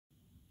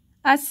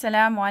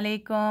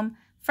Assalamualaikum.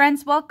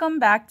 Friends, welcome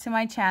back to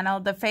my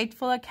channel, The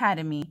Faithful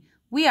Academy.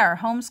 We are a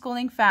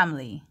homeschooling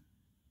family.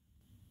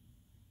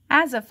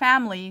 As a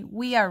family,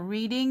 we are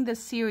reading the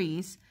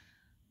series,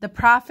 The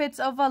Prophets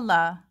of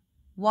Allah,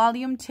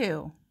 Volume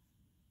 2.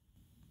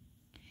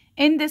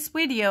 In this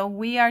video,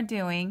 we are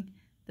doing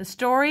the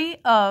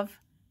story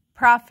of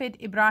Prophet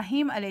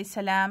Ibrahim alayhi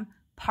salam,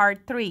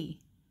 Part 3.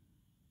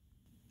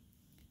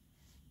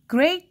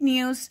 Great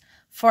news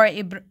for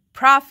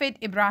Prophet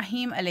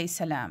Ibrahim alayhi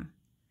salam.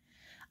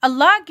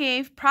 Allah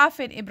gave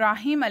Prophet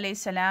Ibrahim alayhi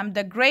salam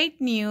the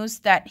great news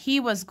that he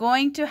was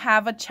going to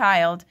have a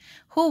child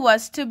who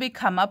was to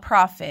become a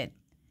prophet.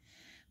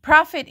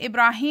 Prophet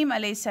Ibrahim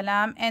alayhi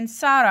salam and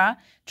Sarah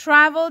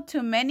traveled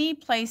to many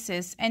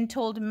places and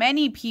told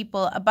many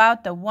people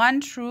about the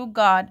one true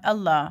God,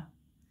 Allah.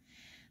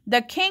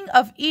 The king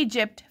of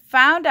Egypt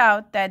found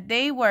out that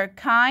they were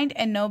kind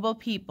and noble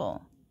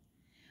people.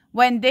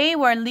 When they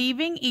were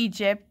leaving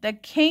Egypt, the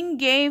king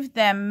gave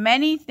them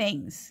many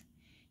things.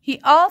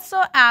 He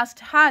also asked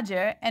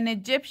Hajar, an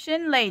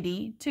Egyptian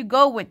lady, to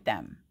go with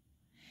them.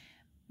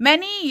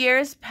 Many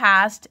years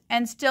passed,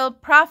 and still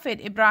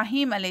Prophet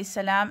Ibrahim alayhi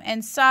salam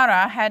and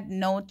Sarah had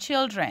no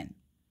children.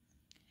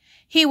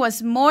 He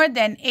was more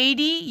than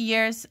 80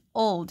 years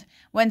old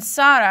when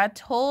Sarah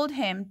told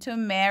him to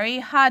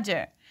marry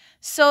Hajar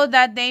so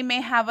that they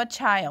may have a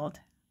child.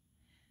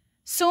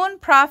 Soon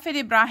Prophet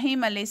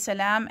Ibrahim alayhi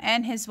salam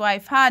and his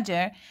wife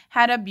Hajar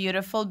had a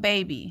beautiful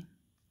baby.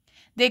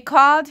 They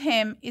called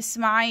him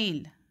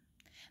Ismail.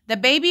 The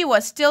baby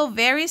was still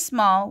very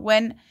small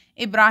when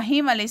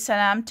Ibrahim alayhi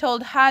salam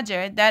told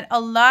Hajar that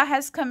Allah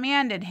has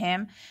commanded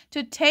him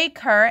to take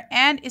her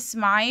and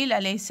Ismail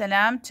alayhi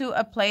salam to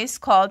a place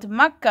called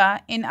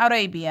Mecca in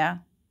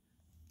Arabia.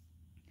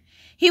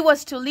 He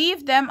was to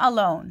leave them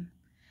alone.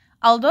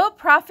 Although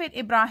Prophet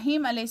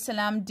Ibrahim alayhi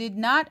salam did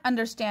not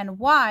understand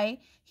why,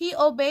 he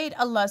obeyed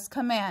Allah's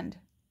command.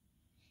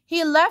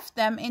 He left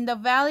them in the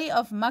valley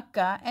of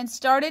Mecca and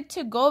started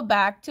to go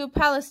back to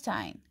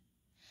Palestine.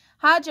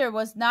 Hajar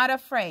was not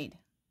afraid.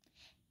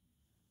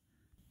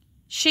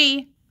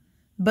 She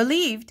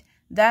believed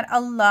that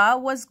Allah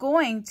was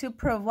going to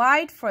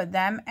provide for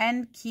them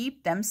and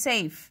keep them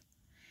safe.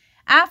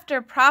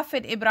 After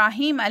Prophet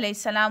Ibrahim alayhi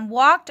salam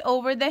walked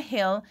over the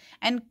hill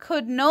and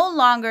could no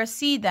longer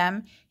see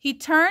them, he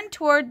turned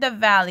toward the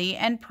valley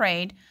and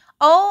prayed,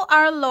 "O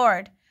our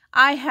Lord,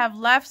 I have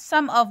left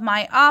some of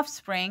my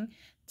offspring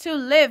to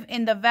live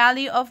in the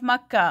valley of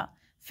Mecca.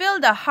 Fill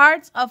the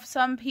hearts of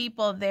some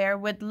people there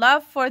with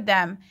love for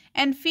them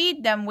and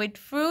feed them with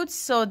fruits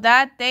so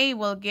that they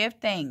will give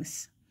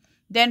thanks."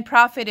 Then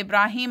Prophet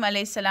Ibrahim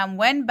alayhi salam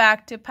went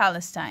back to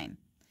Palestine.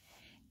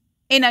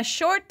 In a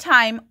short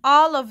time,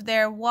 all of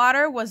their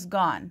water was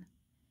gone.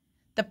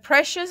 The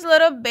precious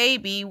little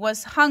baby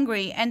was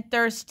hungry and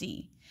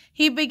thirsty.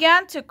 He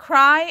began to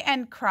cry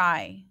and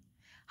cry.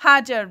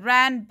 Hajar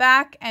ran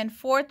back and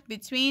forth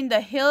between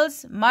the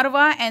hills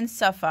Marwa and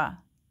Safa,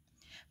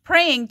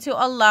 praying to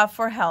Allah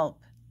for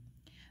help.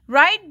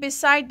 Right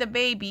beside the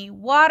baby,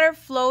 water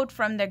flowed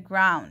from the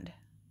ground.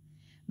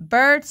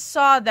 Birds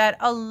saw that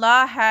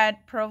Allah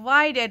had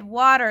provided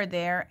water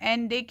there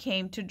and they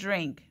came to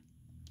drink.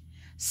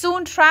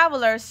 Soon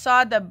travelers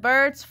saw the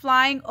birds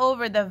flying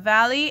over the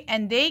valley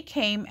and they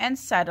came and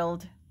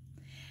settled.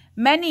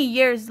 Many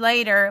years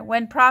later,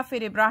 when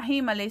Prophet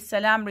Ibrahim alayhi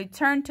salam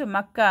returned to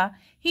Mecca,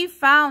 he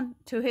found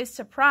to his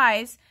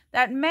surprise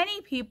that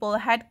many people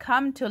had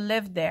come to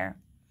live there.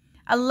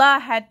 Allah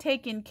had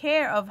taken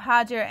care of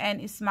Hajar and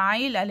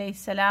Ismail alayhi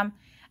salam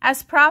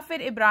as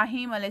Prophet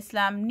Ibrahim alayhi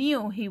salam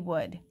knew he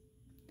would.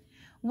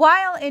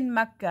 While in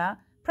Mecca,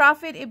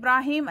 Prophet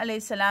Ibrahim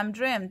alayhi salam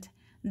dreamt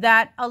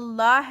that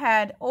Allah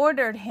had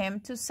ordered him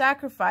to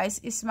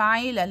sacrifice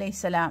Ismail alayhi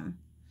salam.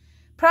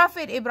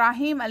 Prophet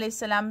Ibrahim alayhi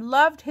salam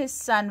loved his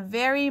son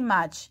very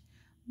much,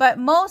 but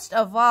most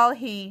of all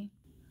he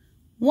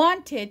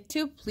wanted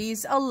to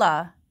please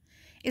Allah.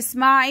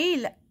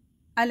 Ismail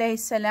alayhi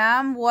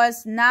salam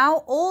was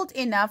now old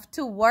enough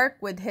to work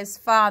with his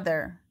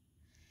father.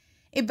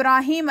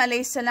 Ibrahim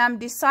alayhi salam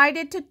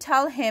decided to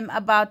tell him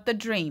about the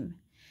dream.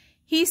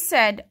 He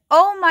said,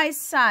 "O my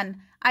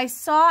son, I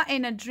saw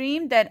in a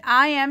dream that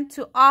I am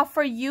to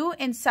offer you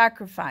in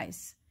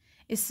sacrifice."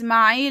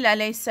 Ismail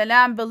alayhi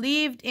salam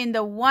believed in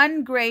the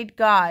one great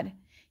God.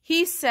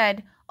 He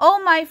said,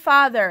 "O my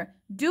father,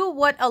 do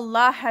what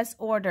Allah has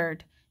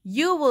ordered.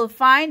 You will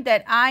find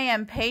that I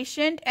am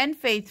patient and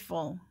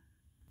faithful."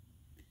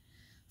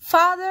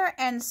 Father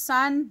and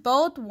son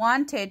both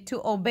wanted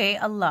to obey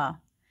Allah.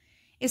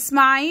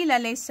 Ismail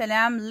alayhi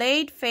salam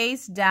laid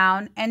face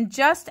down, and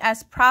just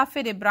as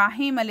Prophet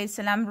Ibrahim alayhi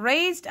salam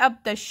raised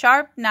up the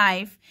sharp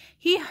knife,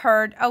 he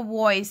heard a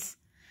voice.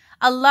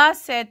 Allah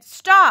said,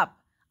 "Stop!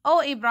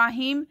 O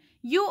Ibrahim,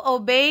 you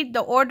obeyed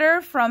the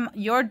order from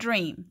your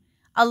dream."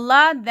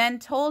 Allah then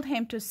told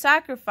him to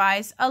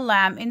sacrifice a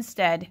lamb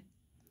instead.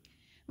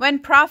 When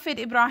Prophet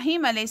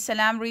Ibrahim a.s.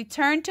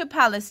 returned to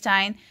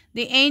Palestine,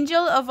 the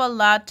angel of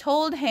Allah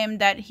told him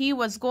that he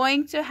was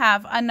going to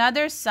have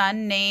another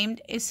son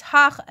named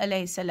Ishaq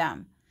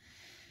a.s.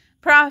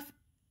 Prophet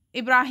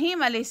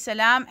Ibrahim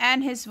alayhi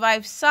and his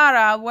wife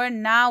Sarah were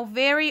now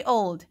very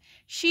old.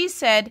 She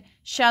said,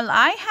 "Shall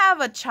I have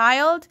a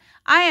child?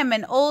 I am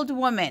an old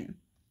woman."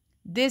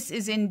 This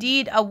is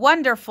indeed a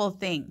wonderful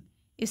thing.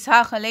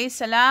 Ishaq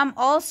alayhi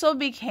also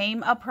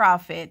became a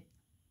prophet.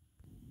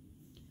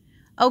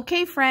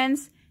 Okay,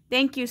 friends,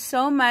 thank you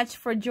so much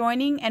for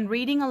joining and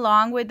reading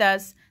along with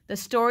us the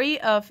story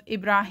of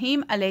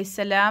Ibrahim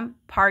alayhi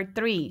part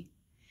 3.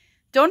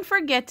 Don't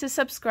forget to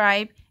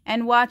subscribe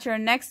and watch our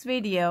next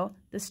video,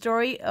 the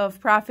story of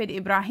Prophet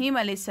Ibrahim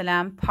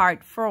alayhi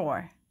part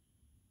 4.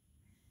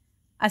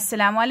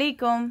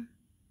 Assalamualaikum.